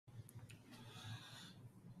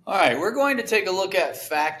All right, we're going to take a look at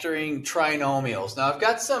factoring trinomials. Now, I've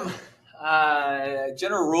got some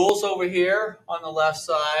general rules over here on the left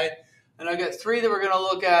side, and I've got three that we're going to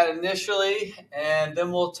look at initially, and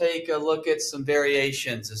then we'll take a look at some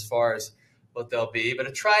variations as far as what they'll be. But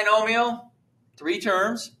a trinomial, three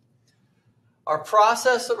terms. Our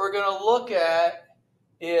process that we're going to look at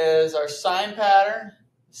is our sign pattern,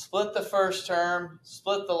 split the first term,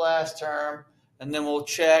 split the last term, and then we'll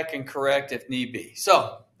check and correct if need be.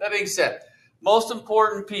 So, that being said, most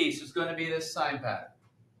important piece is going to be this sign pattern.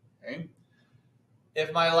 Okay?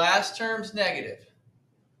 If my last term's negative,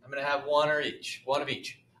 I'm going to have one of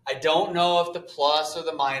each. I don't know if the plus or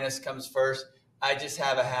the minus comes first. I just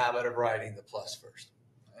have a habit of writing the plus first.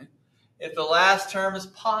 Okay? If the last term is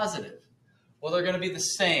positive, well, they're going to be the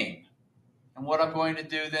same. And what I'm going to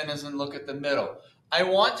do then is look at the middle. I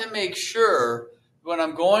want to make sure when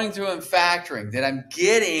I'm going through and factoring that I'm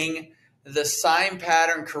getting the sign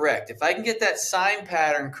pattern correct. If I can get that sign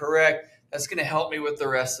pattern correct, that's going to help me with the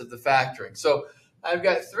rest of the factoring. So I've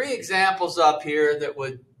got three examples up here that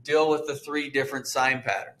would deal with the three different sign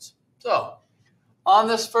patterns. So on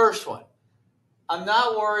this first one, I'm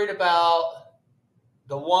not worried about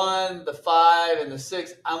the 1, the 5, and the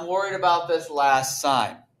 6. I'm worried about this last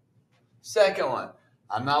sign. Second one,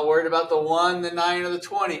 I'm not worried about the 1, the 9, or the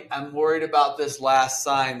 20. I'm worried about this last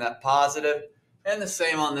sign, that positive. And the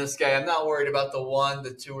same on this guy. I'm not worried about the 1, the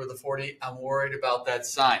 2, or the 40. I'm worried about that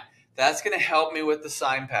sign. That's going to help me with the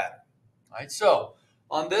sign pattern. All right, so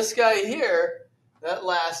on this guy here, that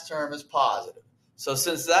last term is positive. So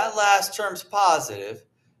since that last term's positive,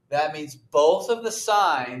 that means both of the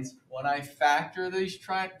signs, when I factor this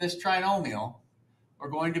trinomial, are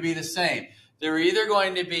going to be the same. They're either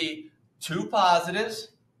going to be two positives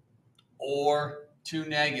or two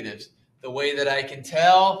negatives. The way that I can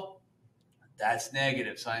tell, that's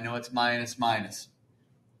negative, so I know it's minus, minus.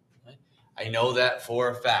 I know that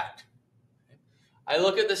for a fact. I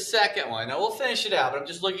look at the second one. Now, we'll finish it out, but I'm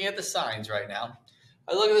just looking at the signs right now.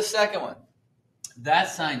 I look at the second one. That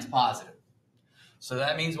sign's positive. So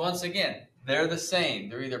that means, once again, they're the same.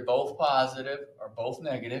 They're either both positive or both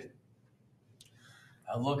negative.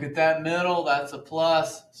 I look at that middle. That's a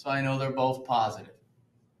plus, so I know they're both positive.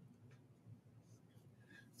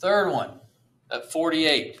 Third one, at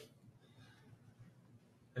 48.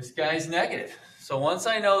 This guy's negative. So once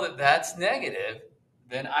I know that that's negative,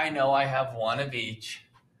 then I know I have one of each,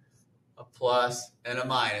 a plus and a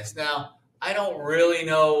minus. Now, I don't really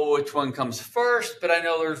know which one comes first, but I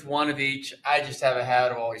know there's one of each. I just have a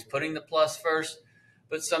habit of always putting the plus first,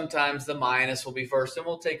 but sometimes the minus will be first, and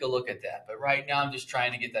we'll take a look at that. But right now, I'm just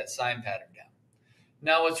trying to get that sign pattern down.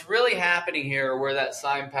 Now, what's really happening here, where that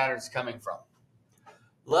sign pattern is coming from.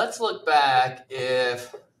 Let's look back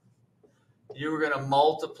if you were going to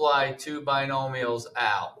multiply two binomials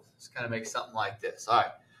out. Let's kind of make something like this. All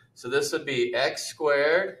right, so this would be x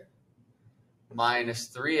squared minus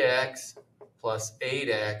 3x plus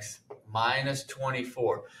 8x minus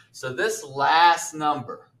 24. So this last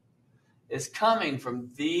number is coming from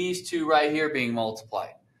these two right here being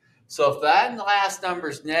multiplied. So if that last number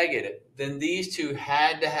is negative, then these two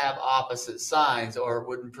had to have opposite signs or it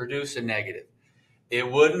wouldn't produce a negative.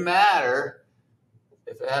 It wouldn't matter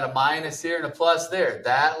if it had a minus here and a plus there.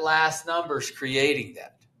 That last number is creating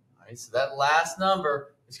that. All right, so that last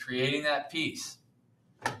number is creating that piece.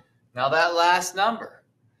 Now that last number,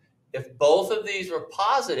 if both of these were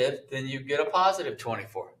positive, then you get a positive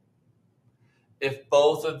 24. If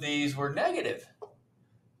both of these were negative,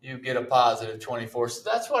 you get a positive 24. So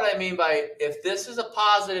that's what I mean by if this is a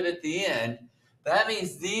positive at the end, that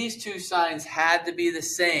means these two signs had to be the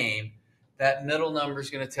same. That middle number is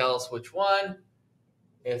going to tell us which one.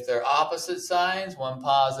 If they're opposite signs, one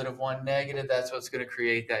positive, one negative, that's what's going to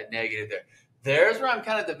create that negative there. There's where I'm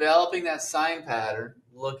kind of developing that sign pattern,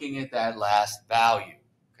 looking at that last value,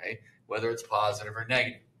 okay, whether it's positive or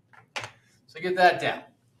negative. So get that down.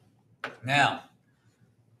 Now,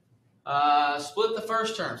 split the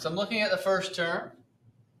first term. So I'm looking at the first term,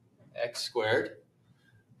 x squared.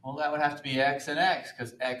 Well, that would have to be x and x,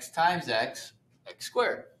 because x times x, x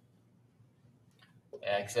squared.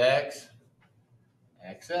 xx.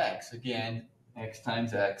 xx, again, x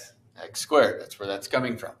times x, x squared. That's where that's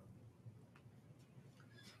coming from.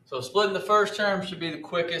 So splitting the first term should be the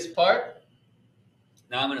quickest part.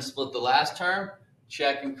 Now I'm going to split the last term,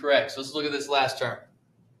 check and correct. So let's look at this last term.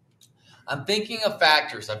 I'm thinking of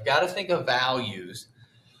factors. I've got to think of values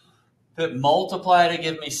that multiply to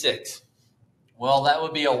give me 6. Well, that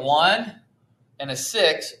would be a 1 and a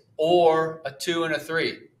 6 or a 2 and a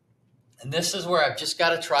 3. And this is where I've just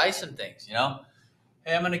got to try some things, you know.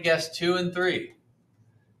 Hey, I'm going to guess 2 and 3.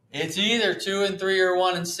 It's either 2 and 3 or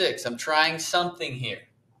 1 and 6. I'm trying something here.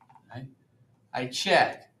 Right? I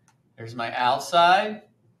check. There's my outside,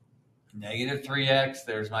 negative 3x.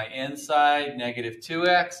 There's my inside, negative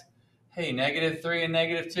 2x. Hey, negative 3 and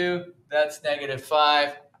negative 2, that's negative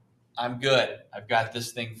 5. I'm good. I've got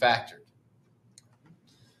this thing factored.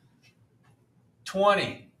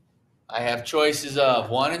 20. I have choices of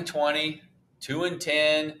 1 and 20, 2 and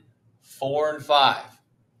 10, 4 and 5.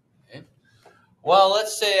 Okay. Well,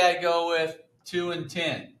 let's say I go with 2 and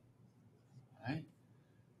 10. Right.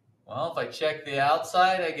 Well, if I check the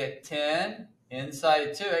outside, I get 10.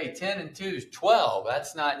 Inside 2. Hey, 10 and 2 is 12.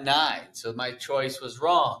 That's not 9. So my choice was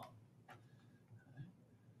wrong.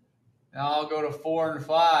 Now I'll go to 4 and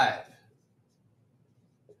 5.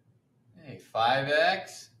 Hey,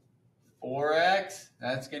 5x, 4x,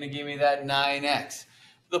 that's going to give me that 9x.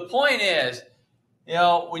 The point is, you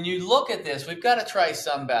know, when you look at this, we've got to try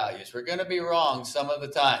some values. We're going to be wrong some of the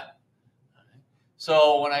time.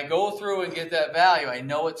 So when I go through and get that value, I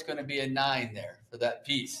know it's going to be a 9 there for that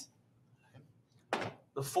piece.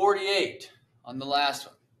 The 48 on the last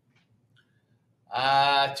one.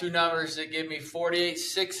 Two numbers that give me 48,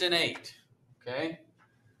 6 and 8. Okay.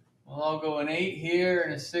 Well, I'll go an 8 here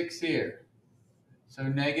and a 6 here. So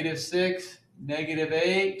negative 6, negative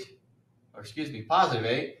 8, or excuse me, positive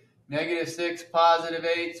 8. Negative 6, positive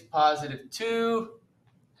 8, positive 2.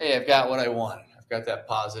 Hey, I've got what I wanted. I've got that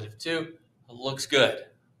positive 2. It looks good.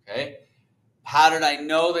 Okay. How did I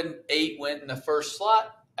know that 8 went in the first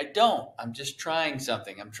slot? I don't. I'm just trying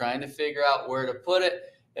something. I'm trying to figure out where to put it.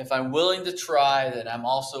 If I'm willing to try, then I'm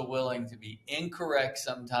also willing to be incorrect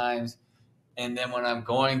sometimes. And then when I'm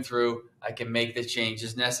going through, I can make the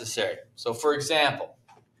changes necessary. So for example,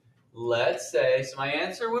 let's say, so my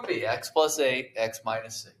answer would be x plus 8, x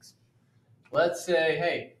minus 6. Let's say,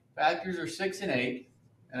 hey, factors are 6 and 8,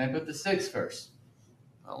 and I put the 6 first.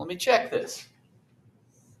 Well, let me check this.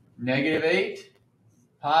 Negative 8,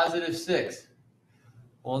 positive 6.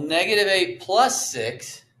 Well, negative 8 plus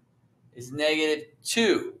 6 is negative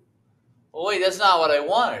 2. Well, wait, that's not what I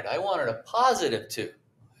wanted. I wanted a positive 2.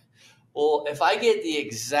 Well, if I get the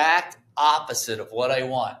exact opposite of what I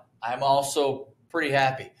want, I'm also pretty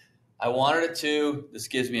happy. I wanted a 2. This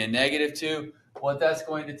gives me a negative 2. What that's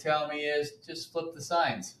going to tell me is just flip the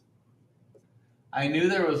signs. I knew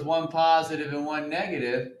there was one positive and one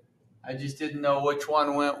negative. I just didn't know which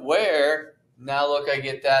one went where. Now look, I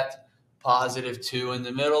get that positive 2 in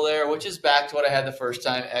the middle there, which is back to what I had the first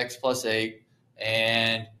time, x plus 8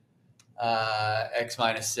 and x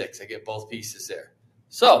minus 6. I get both pieces there.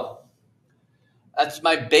 So that's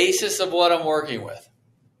my basis of what I'm working with.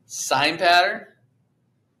 Sign pattern,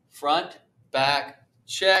 front, back,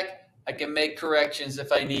 check. I can make corrections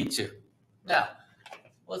if I need to. Now,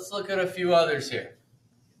 let's look at a few others here.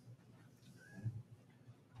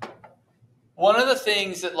 One of the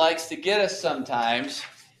things that likes to get us sometimes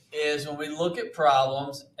is when we look at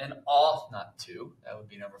problems and not 2, that would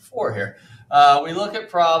be number 4 here. We look at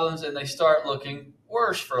problems and they start looking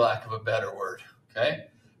worse, for lack of a better word. Okay,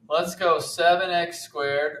 let's go 7x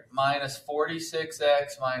squared minus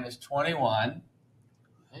 46x minus 21.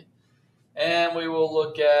 Okay. And we will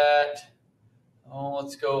look at,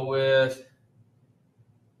 let's go with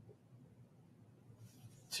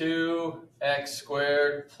 2x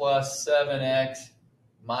squared plus 7x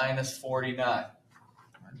minus 49.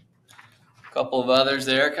 A couple of others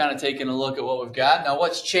there, kind of taking a look at what we've got. Now,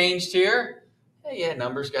 what's changed here? Hey, yeah,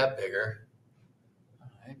 numbers got bigger. All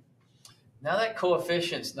right. Now that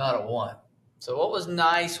coefficient's not a 1. So what was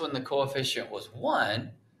nice when the coefficient was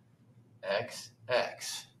 1? X,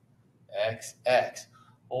 x, x, x.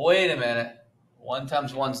 Well, wait a minute. 1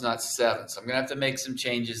 times 1's not 7, so I'm going to have to make some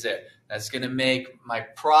changes there. That's going to make my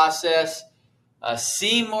process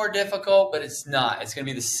seem more difficult, but it's not. It's going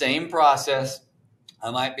to be the same process. I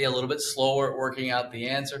might be a little bit slower at working out the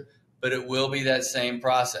answer, but it will be that same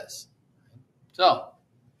process. So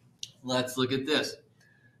let's look at this.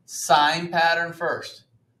 Sign pattern first.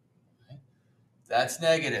 That's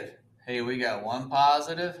negative. Hey, we got 1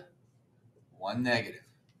 positive, 1 negative.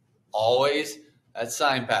 Always that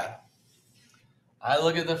sign pattern. I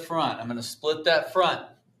look at the front. I'm going to split that front.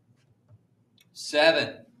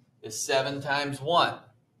 7 is 7 times 1.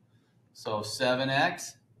 So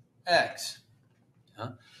 7x, x.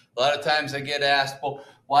 A lot of times I get asked, well,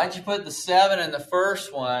 why'd you put the 7 in the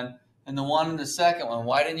first one and the 1 in the second one?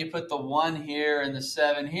 Why didn't you put the 1 here and the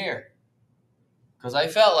 7 here? Because I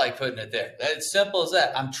felt like putting it there. It's simple as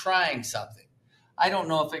that. I'm trying something. I don't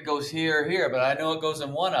know if it goes here or here, but I know it goes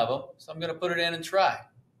in one of them, so I'm going to put it in and try.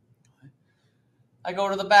 I go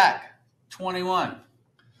to the back, 21.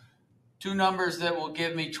 2 numbers that will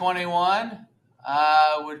give me 21.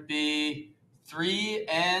 would be 3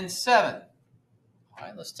 and 7. All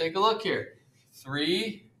right, let's take a look here.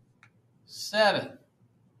 3, 7.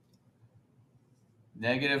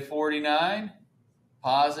 Negative 49,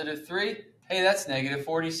 positive 3. Hey, that's negative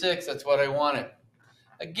 46. That's what I wanted.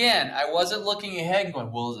 Again, I wasn't looking ahead and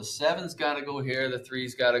going, well, the 7's got to go here, the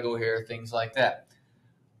 3's got to go here, things like that.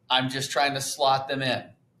 I'm just trying to slot them in.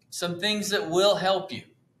 Some things that will help you.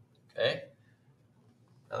 Okay?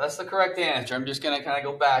 Now, that's the correct answer. I'm just going to kind of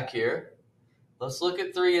go back here. Let's look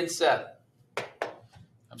at 3 and 7.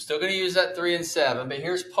 I'm still going to use that 3 and 7, but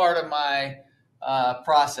here's part of my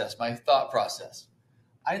process, my thought process.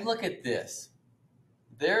 I look at this.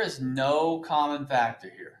 There is no common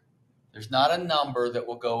factor here. There's not a number that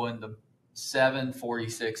will go in the 7,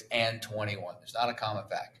 46, and 21. There's not a common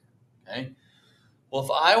factor. Okay? Well,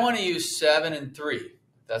 if I want to use 7 and 3,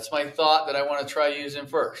 that's my thought that I want to try using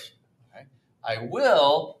first. Okay? I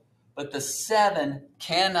will, but the 7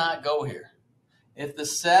 cannot go here. If the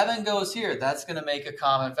 7 goes here, that's going to make a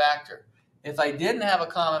common factor. If I didn't have a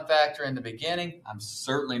common factor in the beginning, I'm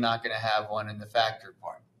certainly not going to have one in the factored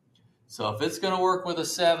part. So if it's going to work with a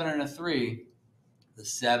 7 and a 3, the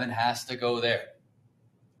 7 has to go there.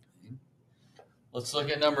 Let's look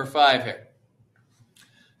at number 5 here.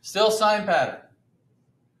 Still sign pattern.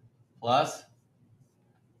 Plus,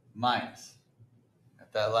 minus.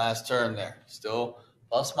 At that last term there. Still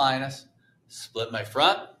plus, minus. Split my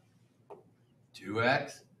front.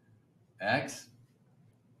 2x, x,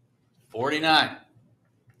 49.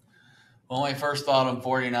 Well, my first thought on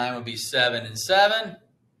 49 would be 7 and 7.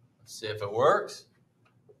 Let's see if it works.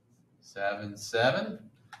 7, 7.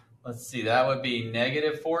 Let's see, that would be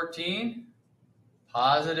negative 14,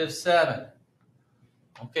 positive 7.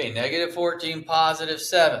 Okay, negative 14, positive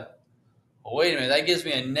 7. Well, wait a minute, that gives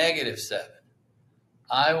me a negative 7.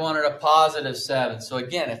 I wanted a positive 7. So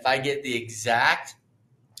again, if I get the exact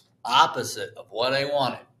opposite of what I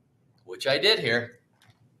wanted, which I did here,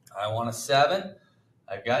 I want a 7.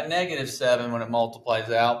 I've got negative 7 when it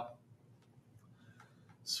multiplies out.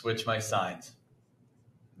 Switch my signs.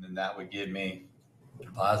 And then that would give me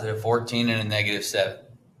a positive 14 and a negative 7.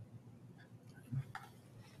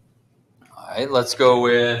 All right, let's go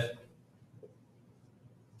with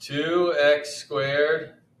 2x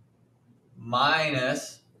squared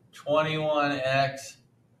minus 21x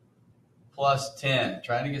plus 10.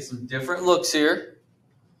 Trying to get some different looks here.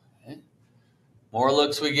 Okay. More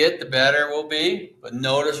looks we get, the better it will be. But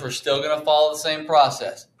notice we're still going to follow the same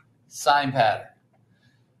process. Sign pattern.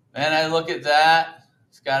 And I look at that.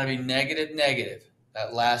 It's got to be negative, negative.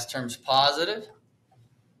 That last term's positive.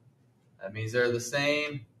 That means they're the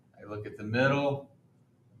same. I look at the middle.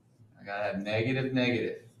 I got to have negative,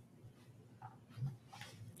 negative.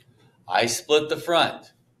 I split the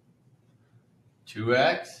front.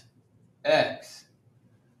 2x, x.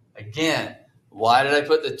 Again, why did I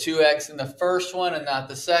put the 2x in the first one and not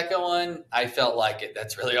the second one? I felt like it.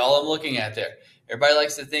 That's really all I'm looking at there. Everybody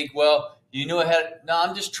likes to think, well, you knew ahead. No,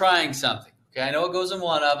 I'm just trying something. Okay, I know it goes in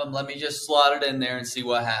one of them. Let me just slot it in there and see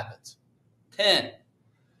what happens. 10.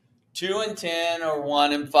 2 and 10 or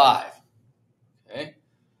 1 and 5. Okay.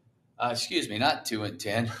 Excuse me, not 2 and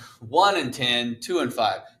 10. 1 and 10, 2 and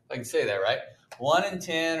 5. If I can say that right. 1 and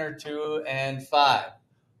 10 or 2 and 5.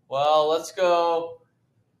 Well, let's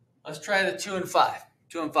try the 2 and 5.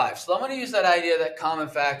 2 and 5. So I'm going to use that idea, that common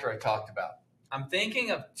factor I talked about. I'm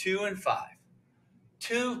thinking of 2 and 5.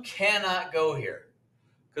 2 cannot go here.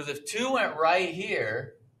 Because if 2 went right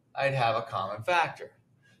here, I'd have a common factor.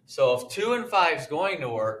 So if 2 and 5 is going to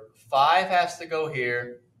work, 5 has to go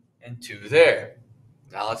here and 2 there.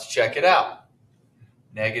 Now let's check it out.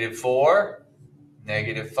 Negative 4,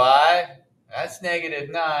 negative 5, that's negative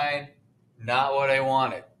 9, not what I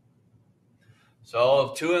wanted.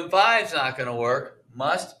 So if 2 and 5 is not going to work,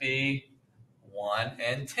 must be 1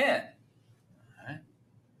 and 10. All right.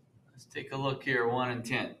 Let's take a look here, 1 and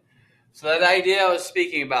 10. So that idea I was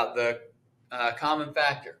speaking about, the common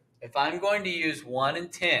factor. If I'm going to use 1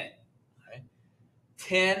 and 10, right,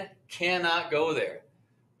 10 cannot go there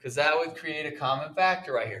because that would create a common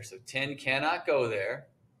factor right here. So 10 cannot go there.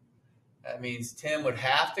 That means 10 would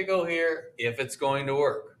have to go here if it's going to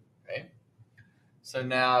work. Okay? So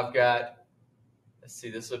now I've got, let's see,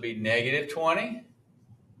 this will be negative 20,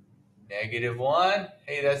 negative 1.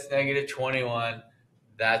 Hey, that's negative 21.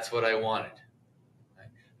 That's what I wanted.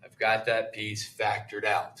 I've got that piece factored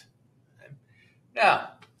out. Okay?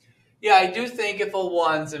 Now, yeah, I do think if a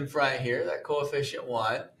 1's in front here, that coefficient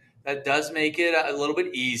 1, that does make it a little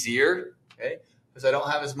bit easier, okay? Because I don't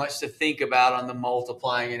have as much to think about on the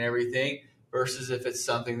multiplying and everything versus if it's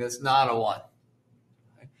something that's not a 1.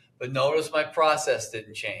 Okay? But notice my process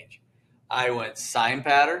didn't change. I went sign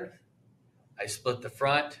pattern. I split the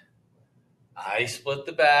front. I split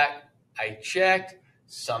the back. I checked.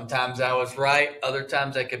 Sometimes I was right. Other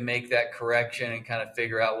times I could make that correction and kind of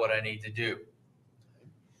figure out what I need to do.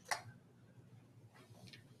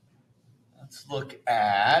 Let's look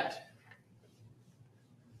at,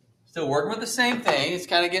 still working with the same thing. It's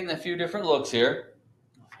kind of getting a few different looks here.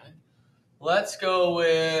 Okay. Let's go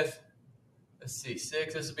with, let's see,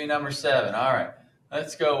 6. This would be number 7. All right.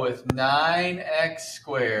 Let's go with 9x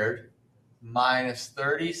squared minus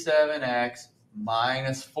 37x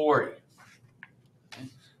minus 40. Okay.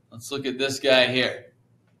 Let's look at this guy here.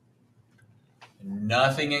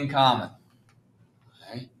 Nothing in common.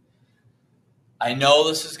 Okay. I know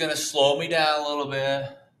this is going to slow me down a little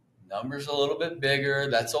bit. Numbers a little bit bigger.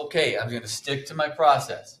 That's okay. I'm going to stick to my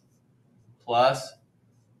process. Plus,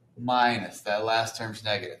 minus. That last term's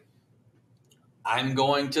negative. I'm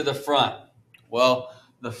going to the front. Well,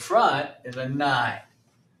 the front is a 9.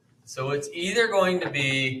 So it's either going to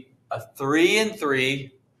be a 3 and 3,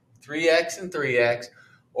 3x and 3x,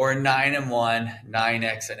 or a 9 and 1,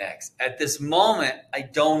 9x and x. At this moment, I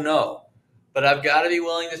don't know. But I've got to be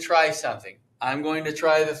willing to try something. I'm going to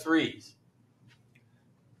try the 3's.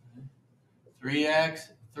 3x,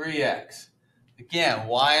 3x. Again,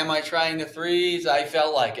 why am I trying the 3's? I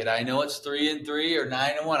felt like it. I know it's 3 and 3 or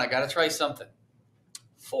 9 and 1. I got to try something.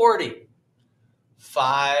 40.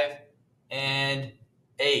 5 and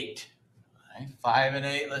 8. All right, 5 and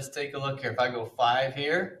 8. Let's take a look here. If I go 5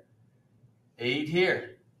 here, 8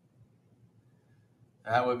 here.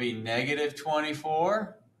 That would be negative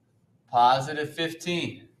 24, positive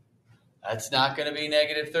 15. That's not going to be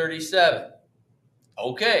negative 37.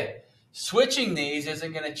 Okay. Switching these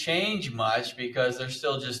isn't going to change much because there's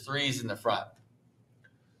still just 3's in the front.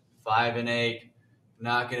 5 and 8,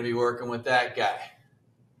 not going to be working with that guy.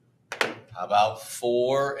 How about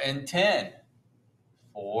 4 and 10?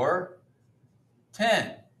 4,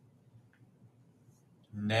 10.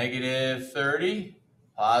 Negative 30,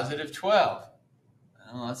 positive 12.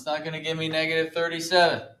 Well, that's not going to give me negative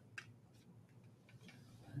 37.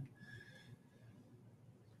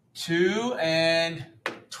 2 and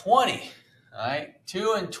 20. All right,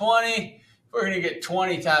 2 and 20. We're going to get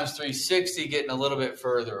 20 times 360, getting a little bit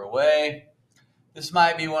further away. This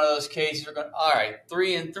might be one of those cases we're going, all right,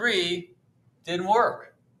 3 and 3 didn't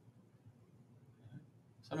work.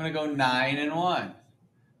 So I'm going to go 9 and 1.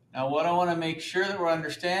 Now what I want to make sure that we're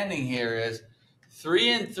understanding here is 3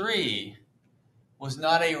 and 3 was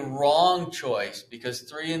not a wrong choice because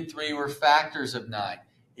 3 and 3 were factors of 9.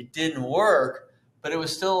 It didn't work, but it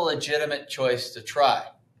was still a legitimate choice to try.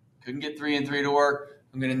 Couldn't get 3 and 3 to work.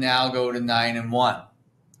 I'm going to now go to 9 and 1. All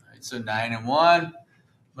right, so 9 and 1. I'm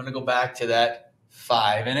going to go back to that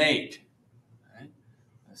 5 and 8. All right,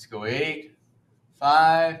 let's go 8,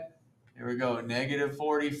 5. Here we go. Negative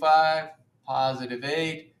 45, positive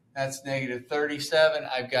 8. That's negative 37.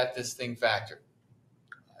 I've got this thing factored.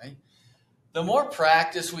 All right. The more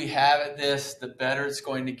practice we have at this, the better it's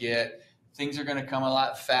going to get. Things are going to come a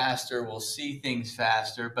lot faster. We'll see things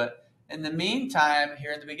faster. But in the meantime,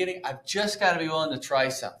 here in the beginning, I've just got to be willing to try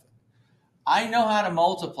something. I know how to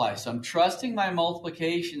multiply, so I'm trusting my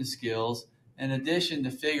multiplication skills in addition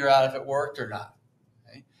to figure out if it worked or not.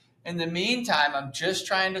 Okay? In the meantime, I'm just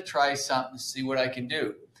trying to try something to see what I can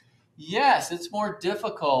do. Yes, it's more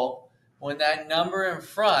difficult when that number in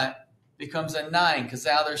front becomes a 9 because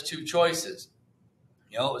now there's 2 choices.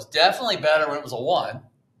 You know, it was definitely better when it was a 1.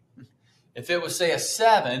 If it was, say, a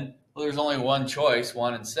 7, well, there's only one choice,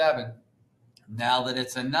 1 and 7. Now that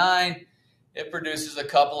it's a 9, it produces a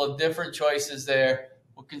couple of different choices there,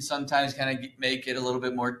 which can sometimes kind of make it a little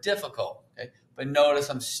bit more difficult. Okay? But notice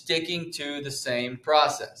I'm sticking to the same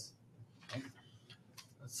process. Okay?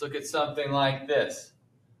 Let's look at something like this.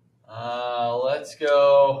 Let's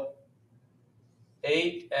go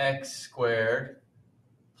 8x squared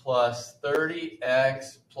plus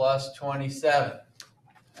 30x plus 27.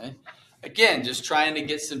 Okay? Again, just trying to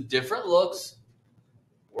get some different looks,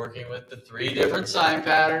 working with the 3 different sign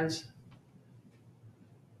patterns.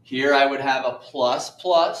 Here I would have a plus,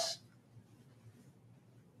 plus,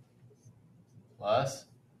 plus,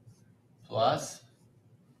 plus.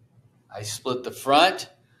 I split the front.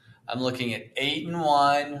 I'm looking at 8 and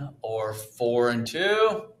 1 or 4 and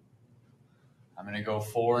 2. I'm going to go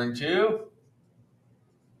 4 and 2.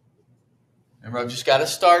 Remember, I've just got to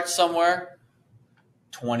start somewhere.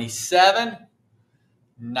 27,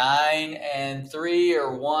 9 and 3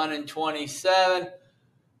 or 1 and 27.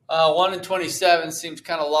 1 and 27 seems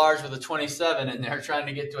kind of large with a 27 in there trying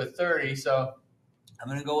to get to a 30. So I'm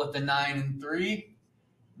going to go with the 9 and 3.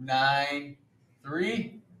 9,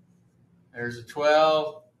 3. There's a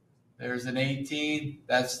 12. There's an 18.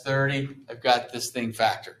 That's 30. I've got this thing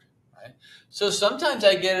factored. Right? So sometimes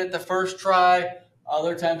I get it the first try.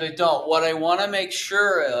 Other times I don't. What I want to make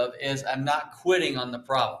sure of is I'm not quitting on the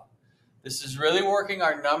problem. This is really working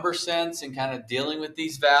our number sense and kind of dealing with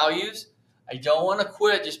these values. I don't want to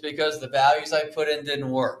quit just because the values I put in didn't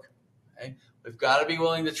work. Okay? We've got to be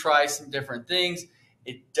willing to try some different things.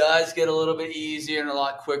 It does get a little bit easier and a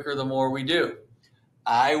lot quicker the more we do.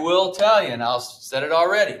 I will tell you, and I'll said it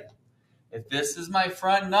already, if this is my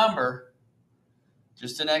front number,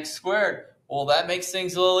 just an x squared, well, that makes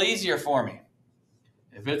things a little easier for me.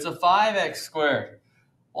 If it's a 5x squared,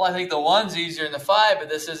 well, I think the 1's easier than the 5, but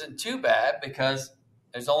this isn't too bad because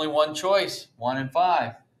there's only one choice, 1 and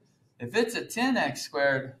 5. If it's a 10x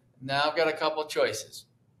squared, now I've got a couple choices,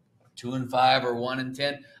 2 and 5 or 1 and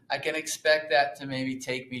 10. I can expect that to maybe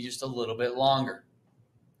take me just a little bit longer,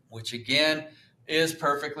 which again is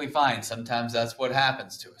perfectly fine. Sometimes that's what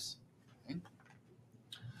happens to us. Okay?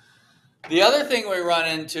 The other thing we run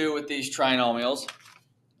into with these trinomials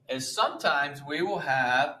is sometimes we will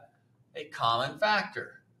have a common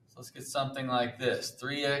factor. So let's get something like this,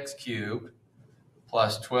 3x cubed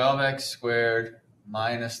plus 12x squared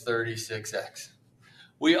minus 36x.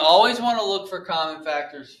 We always want to look for common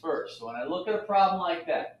factors first. So when I look at a problem like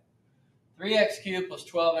that, 3x cubed plus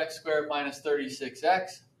 12x squared minus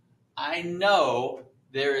 36x, I know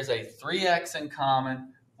there is a 3x in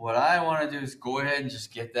common. What I want to do is go ahead and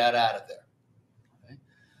just get that out of there. Okay?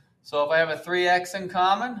 So if I have a 3x in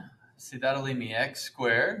common, see, that'll leave me x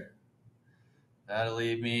squared. That'll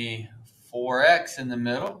leave me 4x in the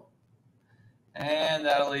middle. And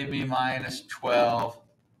that'll leave me minus 12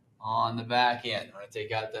 on the back end when I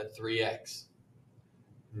take out that 3x.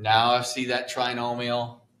 Now I see that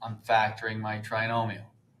trinomial. I'm factoring my trinomial.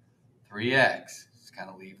 3x. Just kind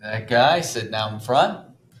of leave that guy sitting out in front.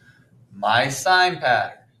 My sign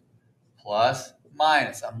pattern. Plus,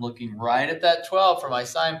 minus. I'm looking right at that 12 for my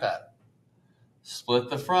sign pattern. Split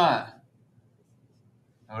the front.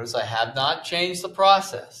 Notice I have not changed the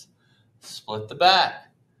process. Split the back.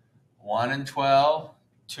 1 and 12,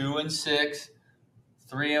 2 and 6,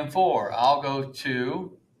 3 and 4. I'll go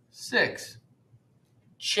 2, 6.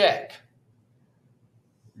 Check.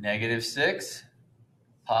 Negative 6,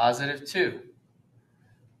 positive 2.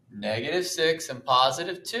 Negative 6 and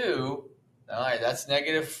positive 2. All right, that's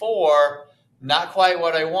negative 4. Not quite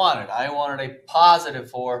what I wanted. I wanted a positive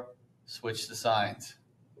 4. Switch the signs.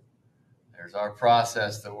 There's our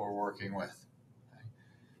process that we're working with. Okay.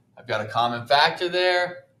 I've got a common factor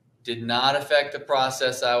there. Did not affect the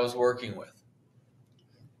process I was working with.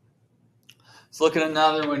 Let's look at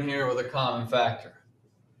another one here with a common factor.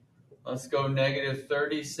 Let's go negative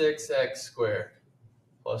 36x squared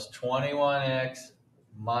plus 21x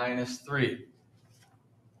minus 3.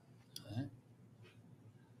 Okay.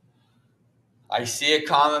 I see a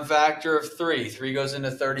common factor of 3. 3 goes into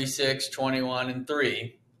 36, 21, and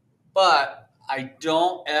 3. But I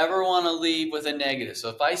don't ever want to leave with a negative. So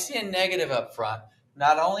if I see a negative up front,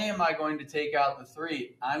 not only am I going to take out the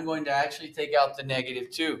 3, I'm going to actually take out the negative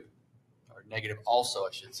 2. Or negative also,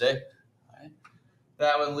 I should say. Right.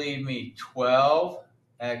 That would leave me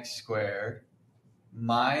 12x squared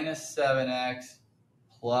minus 7x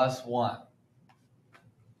plus 1.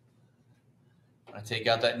 I'm going to take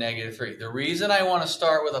out that negative 3. The reason I want to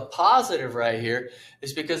start with a positive right here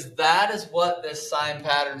is because that is what this sign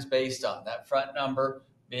pattern is based on. That front number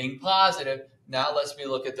being positive now lets me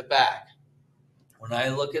look at the back. When I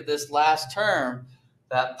look at this last term,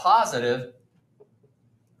 that positive,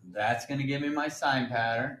 that's going to give me my sign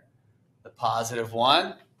pattern. The positive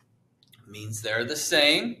 1 means they're the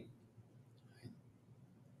same.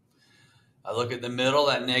 I look at the middle,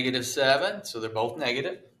 that negative 7, so they're both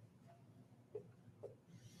negative.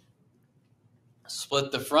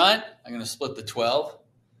 Split the front, I'm going to split the 12,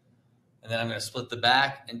 and then I'm going to split the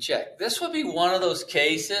back and check. This would be one of those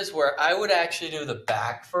cases where I would actually do the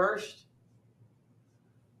back first.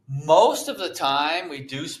 Most of the time, we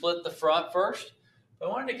do split the front first. But I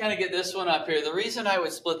wanted to kind of get this one up here. The reason I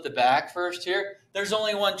would split the back first here, there's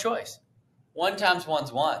only one choice. 1 times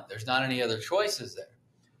 1's 1. There's not any other choices there.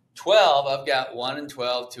 12, I've got 1 and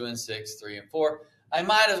 12, 2 and 6, 3 and 4. I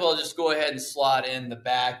might as well just go ahead and slot in the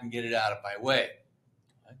back and get it out of my way.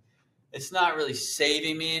 It's not really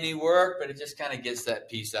saving me any work, but it just kind of gets that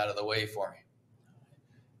piece out of the way for me.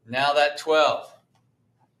 Now that 12,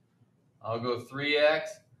 I'll go 3x,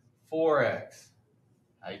 4x.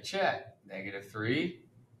 I check. Negative 3,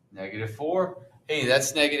 negative 4. Hey,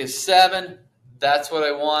 that's negative 7. That's what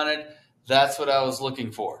I wanted. That's what I was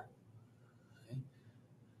looking for. Okay.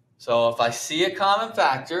 So if I see a common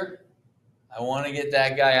factor, I want to get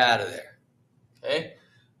that guy out of there. Okay.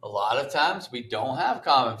 A lot of times we don't have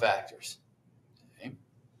common factors. Okay?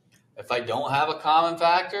 If I don't have a common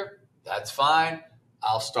factor, that's fine.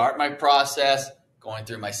 I'll start my process going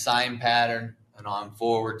through my sign pattern and on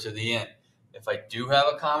forward to the end. If I do have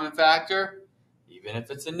a common factor, even if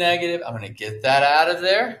it's a negative, I'm going to get that out of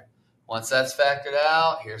there. Once that's factored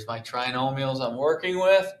out, here's my trinomials I'm working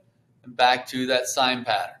with, and back to that sign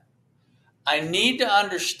pattern. I need to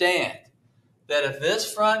understand that if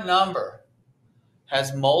this front number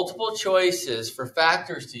has multiple choices for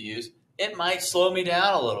factors to use, it might slow me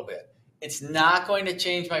down a little bit. It's not going to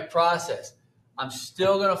change my process. I'm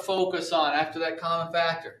still going to focus on, after that common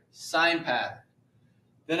factor, sign pattern.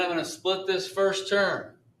 Then I'm going to split this first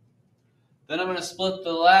term. Then I'm going to split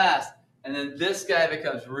the last. And then this guy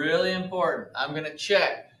becomes really important. I'm going to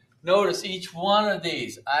check. Notice each one of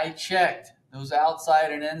these, I checked those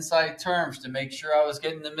outside and inside terms to make sure I was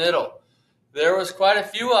getting the middle. There was quite a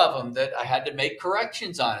few of them that I had to make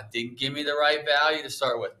corrections on. It didn't give me the right value to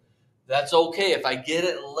start with. That's okay. If I get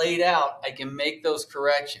it laid out, I can make those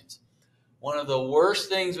corrections. One of the worst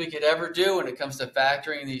things we could ever do when it comes to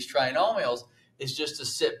factoring these trinomials is just to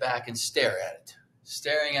sit back and stare at it.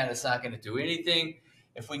 Staring at it's not going to do anything.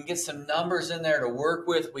 If we can get some numbers in there to work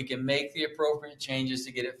with, we can make the appropriate changes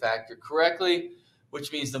to get it factored correctly,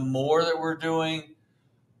 which means the more that we're doing,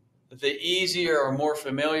 the easier or more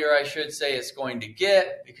familiar, I should say, it's going to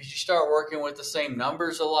get, because you start working with the same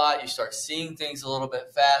numbers a lot. You start seeing things a little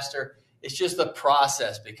bit faster. It's just the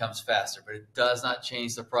process becomes faster, but it does not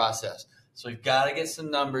change the process. So we've got to get some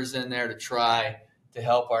numbers in there to try to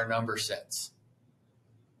help our number sense.